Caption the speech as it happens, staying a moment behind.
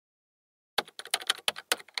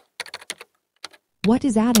What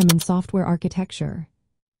is ATAM in software architecture?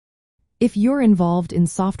 If you're involved in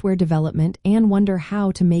software development and wonder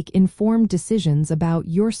how to make informed decisions about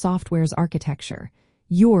your software's architecture,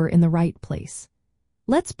 you're in the right place.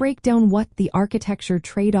 Let's break down what the Architecture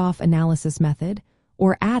Tradeoff Analysis Method,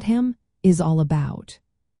 or ATAM, is all about.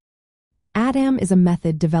 ATAM is a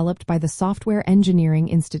method developed by the Software Engineering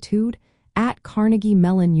Institute at Carnegie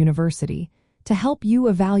Mellon University to help you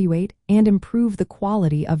evaluate and improve the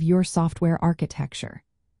quality of your software architecture.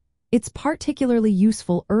 It's particularly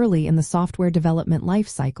useful early in the software development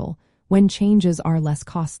lifecycle when changes are less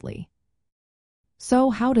costly.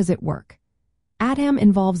 So, how does it work? ATAM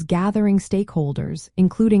involves gathering stakeholders,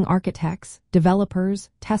 including architects,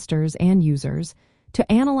 developers, testers, and users, to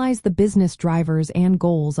analyze the business drivers and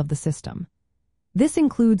goals of the system. This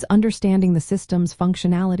includes understanding the system's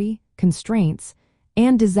functionality, constraints,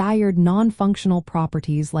 and desired non-functional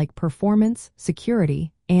properties like performance,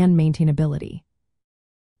 security, and maintainability.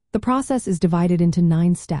 The process is divided into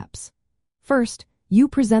 9 steps. First, you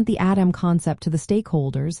present the ATAM concept to the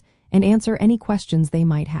stakeholders and answer any questions they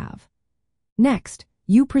might have. Next,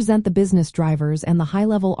 you present the business drivers and the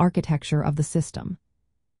high-level architecture of the system.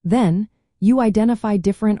 Then, you identify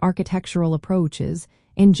different architectural approaches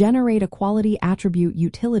and generate a quality attribute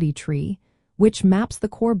utility tree, which maps the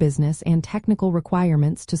core business and technical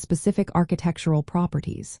requirements to specific architectural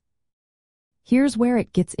properties. Here's where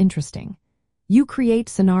it gets interesting. You create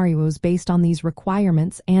scenarios based on these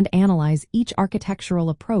requirements and analyze each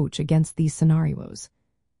architectural approach against these scenarios.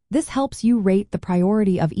 This helps you rate the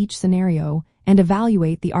priority of each scenario and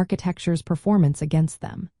evaluate the architecture's performance against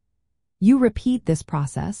them. You repeat this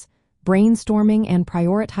process, brainstorming and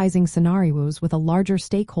prioritizing scenarios with a larger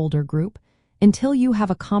stakeholder group until you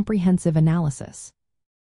have a comprehensive analysis.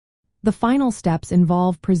 The final steps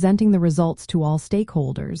involve presenting the results to all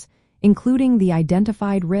stakeholders, including the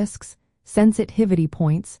identified risks, sensitivity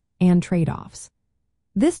points, and trade-offs.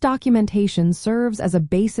 This documentation serves as a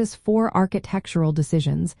basis for architectural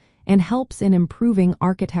decisions and helps in improving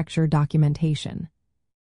architecture documentation.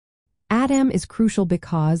 ATAM is crucial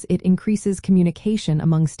because it increases communication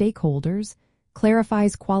among stakeholders,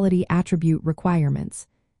 clarifies quality attribute requirements,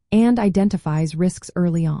 and identifies risks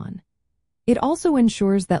early on. It also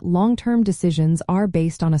ensures that long-term decisions are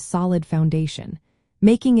based on a solid foundation,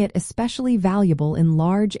 making it especially valuable in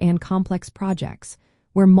large and complex projects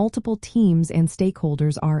where multiple teams and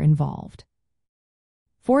stakeholders are involved.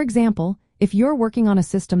 For example, if you're working on a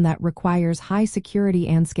system that requires high security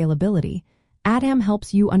and scalability, ATAM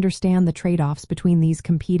helps you understand the trade-offs between these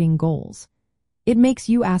competing goals. It makes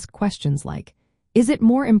you ask questions like, is it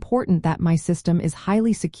more important that my system is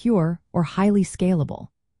highly secure or highly scalable?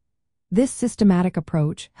 This systematic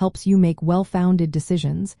approach helps you make well-founded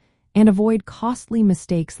decisions and avoid costly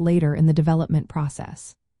mistakes later in the development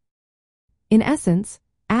process. In essence,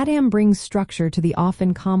 ATAM brings structure to the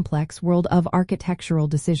often complex world of architectural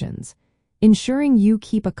decisions, ensuring you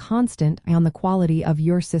keep a constant eye on the quality of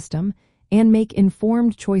your system and make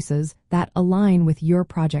informed choices that align with your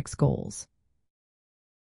project's goals.